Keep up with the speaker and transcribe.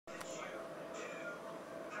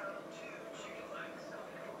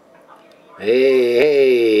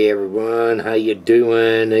Hey everyone, how you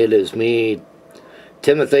doing? It is me,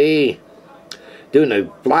 Timothy, doing a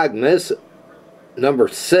Vlogmas number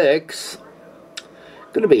 6.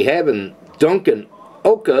 Gonna be having Dannon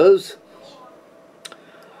Oikos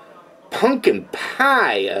pumpkin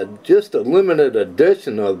pie, just a limited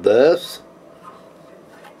edition of this.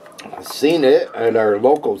 I've seen it at our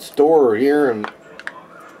local store here in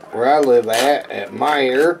where I live at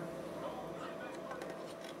Meyer.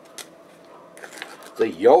 The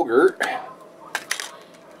yogurt.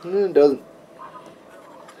 It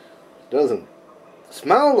doesn't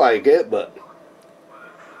smell like it, but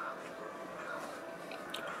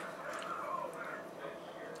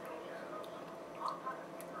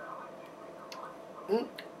kind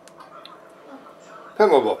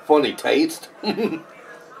of a funny taste.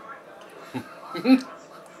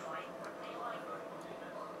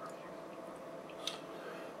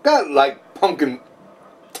 Got like pumpkin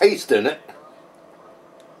taste in it.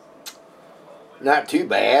 Not too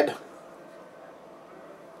bad.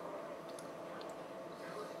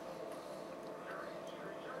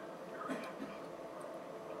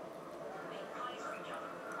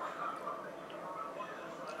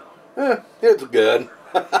 It's good.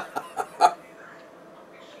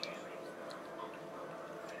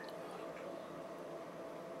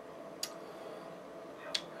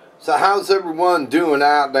 So how's everyone doing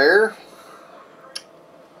out there?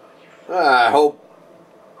 I hope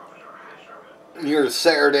your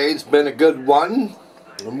Saturday's been a good one,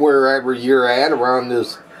 wherever you're at around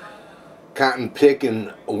this cotton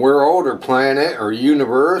picking world or planet or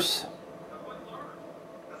universe.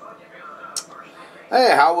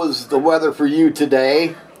 Hey, how was the weather for you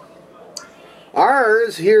today?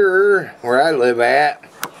 Ours here where I live at,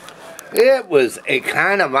 it was a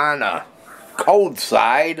kind of on the cold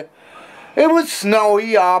side. It was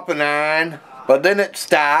snowy off and on, but then it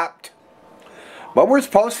stopped. But we're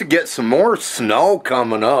supposed to get some more snow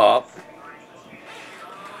coming up.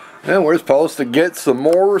 And we're supposed to get some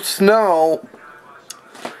more snow.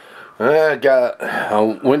 I got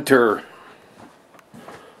a winter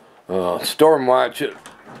storm watch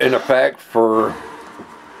in effect for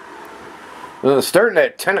starting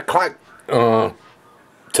at 10 o'clock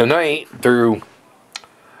tonight through,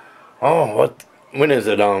 when is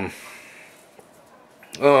it?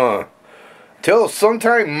 Till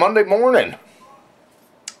sometime Monday morning.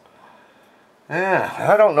 Yeah,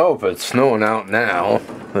 I don't know if it's snowing out now.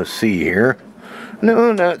 Let's see here.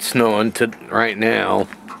 No, not snowing right now.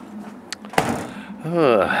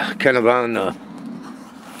 Kind of on the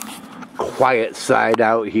quiet side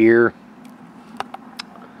out here.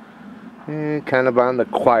 Kind of on the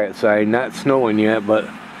quiet side. Not snowing yet, but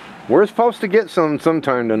we're supposed to get some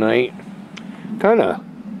sometime tonight. Kind of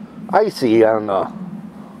icy on the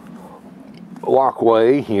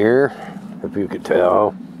walkway here, if you could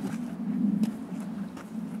tell.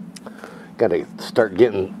 Gotta start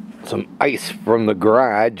getting some ice from the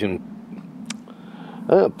garage and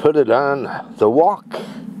put it on the walk.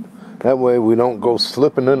 That way we don't go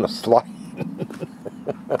slipping in a slide.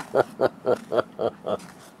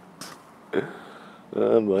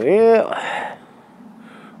 But yeah,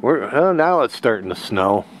 now it's starting to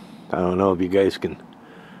snow. I don't know if you guys can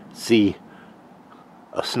see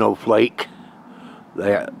a snowflake.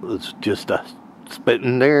 That was just a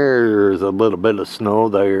spitting there. There's a little bit of snow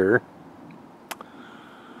there.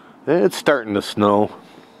 It's starting to snow.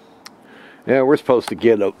 Yeah, we're supposed to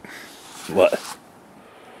get up,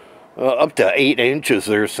 up to 8 inches,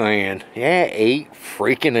 they're saying. Yeah, 8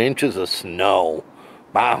 freaking inches of snow.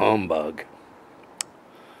 Bah humbug.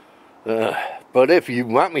 But if you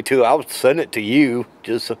want me to, I'll send it to you.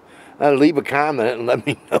 Just leave a comment and let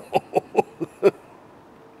me know.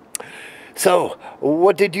 So,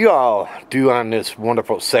 what did you all do on this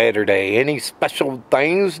wonderful Saturday? Any special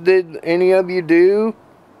things did any of you do?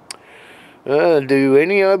 Do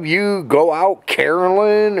any of you go out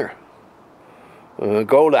caroling or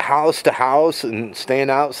go to house and stand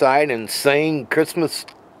outside and sing Christmas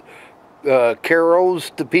carols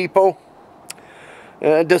to people?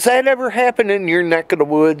 Does that ever happen in your neck of the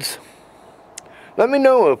woods? Let me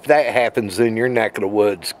know if that happens in your neck of the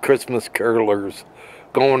woods. Christmas carolers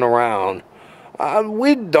going around.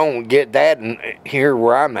 We don't get that here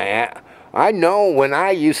where I'm at. I know when I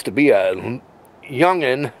used to be a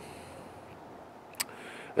youngin',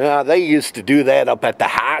 they used to do that up at the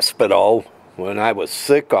hospital when I was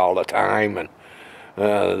sick all the time, and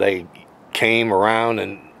they came around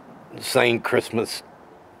and sang Christmas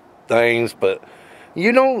things, but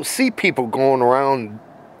you don't see people going around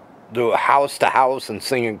to house and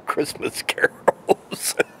singing Christmas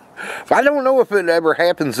carols. I don't know if it ever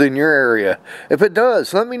happens in your area. If it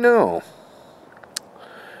does, let me know.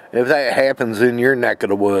 if that happens in your neck of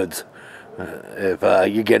the woods. If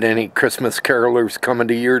you get any Christmas carolers coming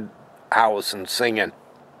to your house and singing.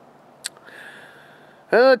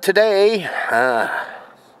 Today, I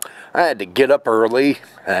had to get up early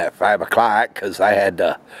at 5 o'clock because I had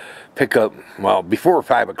to pick up, well, before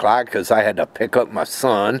 5 o'clock because I had to pick up my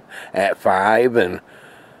son at 5 and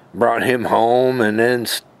brought him home, and then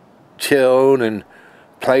chilled and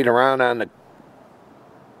played around on the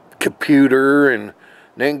computer, and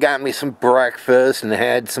then got me some breakfast and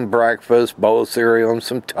had some breakfast, bowl of cereal and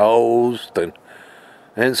some toast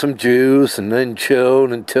and some juice, and then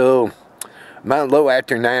chilled until about a little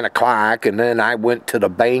after 9 o'clock, and then I went to the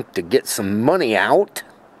bank to get some money out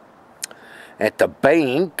at the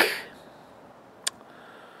bank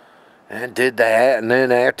and did that, and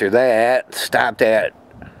then after that stopped at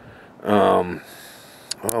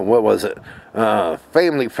what was it,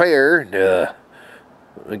 Family Fair to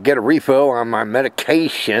get a refill on my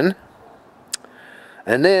medication.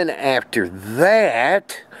 And then after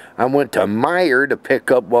that I went to Meijer to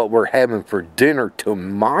pick up what we're having for dinner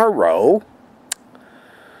tomorrow.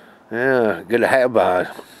 Yeah, gonna have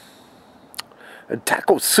a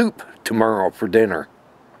taco soup tomorrow for dinner.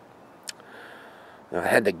 I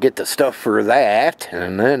had to get the stuff for that,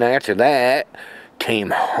 and then after that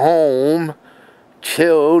came home,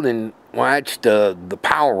 chilled, and watched the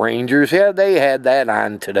Power Rangers. Yeah, they had that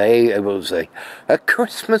on today. It was a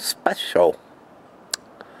Christmas special.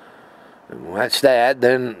 And watched that,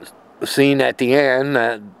 then seen at the end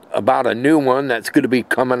about a new one that's going to be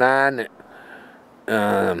coming on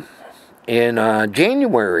in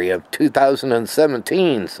January of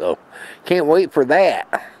 2017. So can't wait for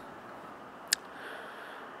that.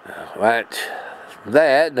 Watch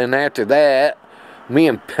that, then after that, me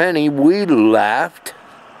and Penny, we left.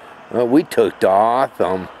 We took off.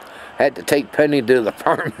 Had to take Penny to the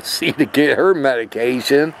pharmacy to get her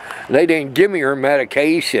medication. They didn't give me her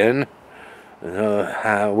medication.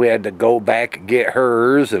 We had to go back and get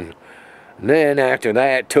hers, and then after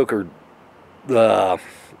that took her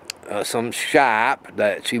some shop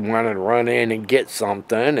that she wanted to run in and get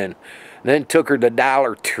something, and then took her to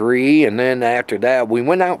Dollar Tree, and then after that we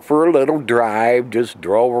went out for a little drive, just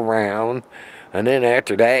drove around, and then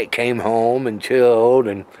after that came home and chilled,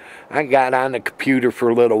 and I got on the computer for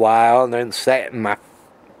a little while, and then sat in my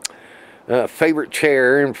favorite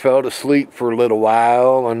chair and fell asleep for a little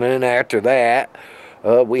while, and then after that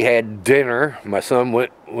we had dinner. My son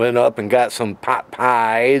went up and got some pot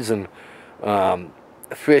pies and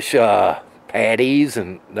fish patties,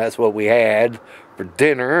 and that's what we had for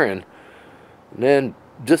dinner, and then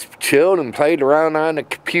just chilled and played around on the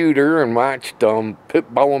computer and watched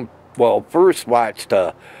Pitbull and, well, first watched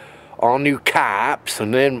All New Cops,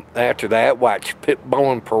 and then after that watched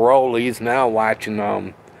Pitbull and Parolees. Now watching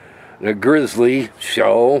the Grizzly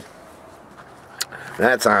show.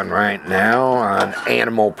 That's on right now on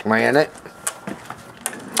Animal Planet.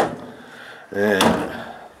 And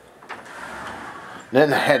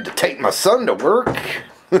then I had to take my son to work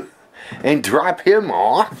and drop him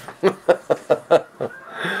off.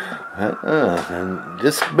 And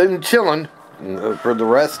just been chilling for the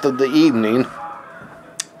rest of the evening.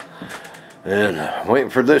 And waiting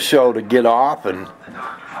for this show to get off, and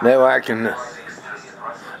now I can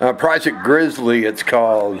Project Grizzly, it's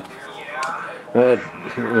called.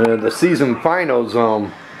 The season finals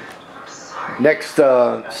next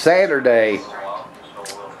Saturday.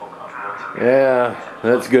 Yeah,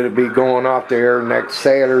 that's going to be going off there next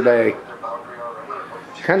Saturday.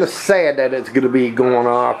 Kind of sad that it's going to be going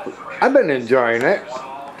off. I've been enjoying it.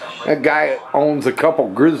 That guy owns a couple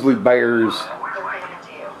grizzly bears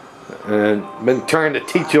and been trying to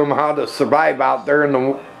teach them how to survive out there in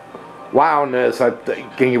the wildness. I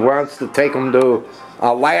think he wants to take them to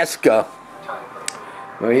Alaska.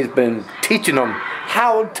 Well, he's been teaching them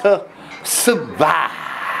how to survive.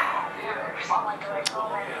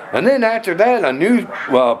 And then after that, a new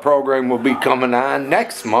program will be coming on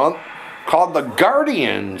next month called The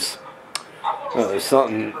Guardians.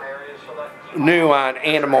 Something new on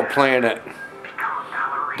Animal Planet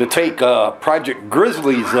to take Project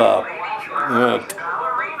Grizzly's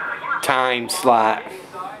time slot.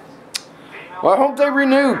 Well, I hope they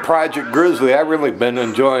renew Project Grizzly. I've really been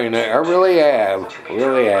enjoying it. I really have.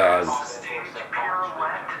 Really have.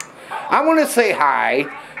 I want to say hi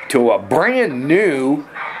to a brand new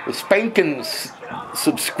spanking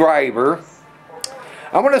subscriber.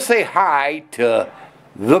 I want to say hi to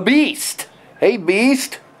the Beast. Hey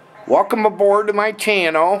Beast, welcome aboard to my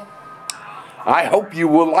channel. I hope you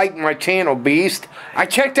will like my channel, Beast. I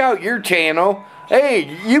checked out your channel.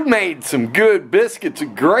 Hey, you made some good biscuits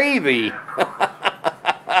and gravy.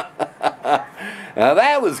 Now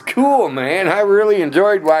that was cool, man. I really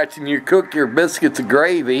enjoyed watching you cook your biscuits and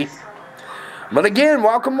gravy. But again,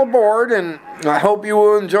 welcome aboard, and I hope you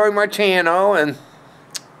will enjoy my channel, and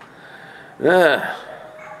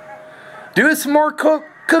do some more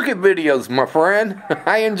cooking videos, my friend.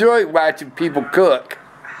 I enjoy watching people cook.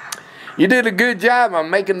 You did a good job on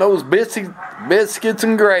making those biscuits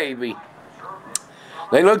and gravy.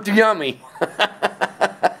 They looked yummy.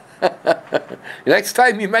 Next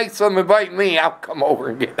time you make some, invite me. I'll come over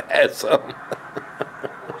and have some.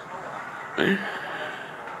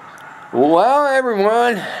 Well,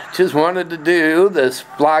 everyone, just wanted to do this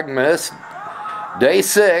Vlogmas Day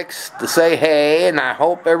 6 to say hey, and I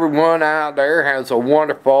hope everyone out there has a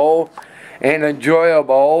wonderful and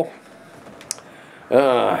enjoyable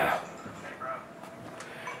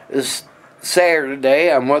this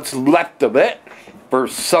Saturday on what's left of it for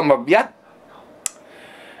some of you.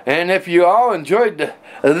 And if you all enjoyed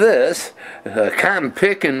this cotton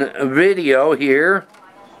picking video here,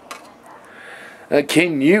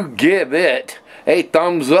 can you give it a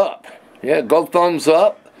thumbs up? Yeah, go thumbs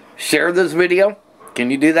up. Share this video. Can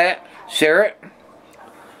you do that? Share it.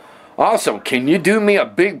 Also, can you do me a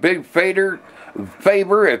big favor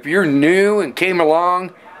if you're new and came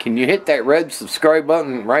along? Can you hit that red subscribe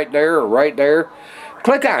button right there or right there?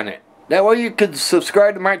 Click on it. That way you can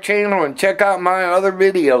subscribe to my channel and check out my other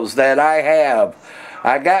videos that I have.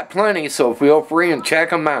 I got plenty, so feel free and check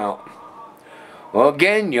them out. Well,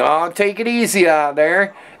 again, y'all take it easy out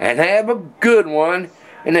there and have a good one.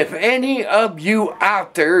 And if any of you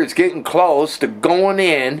out there is getting close to going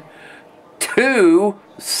in to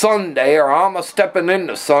Sunday, or almost stepping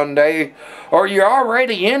into Sunday, or you're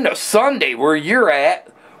already into Sunday where you're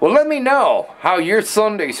at, well, let me know how your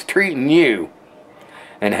Sunday's treating you.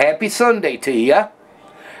 And happy Sunday to you.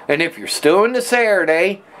 And if you're still into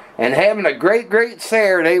Saturday and having a great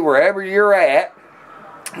Saturday wherever you're at,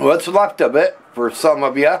 what's left of it for some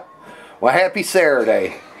of you, well, happy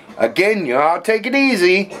Saturday. Again, y'all take it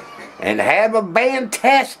easy and have a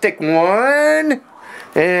fantastic one.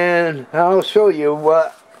 And I'll show you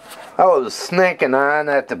what I was snacking on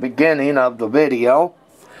at the beginning of the video.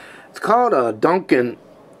 It's called a Dannon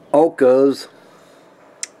Oikos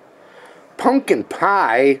pumpkin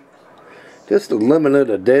pie, just a limited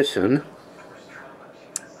edition,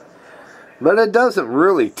 but it doesn't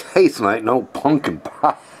really taste like no pumpkin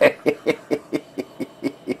pie.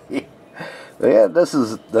 Yeah, this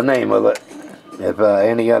is the name of it, if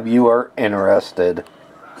any of you are interested.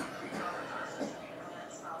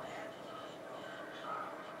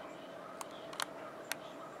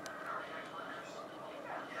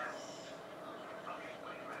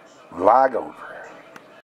 Vlog over.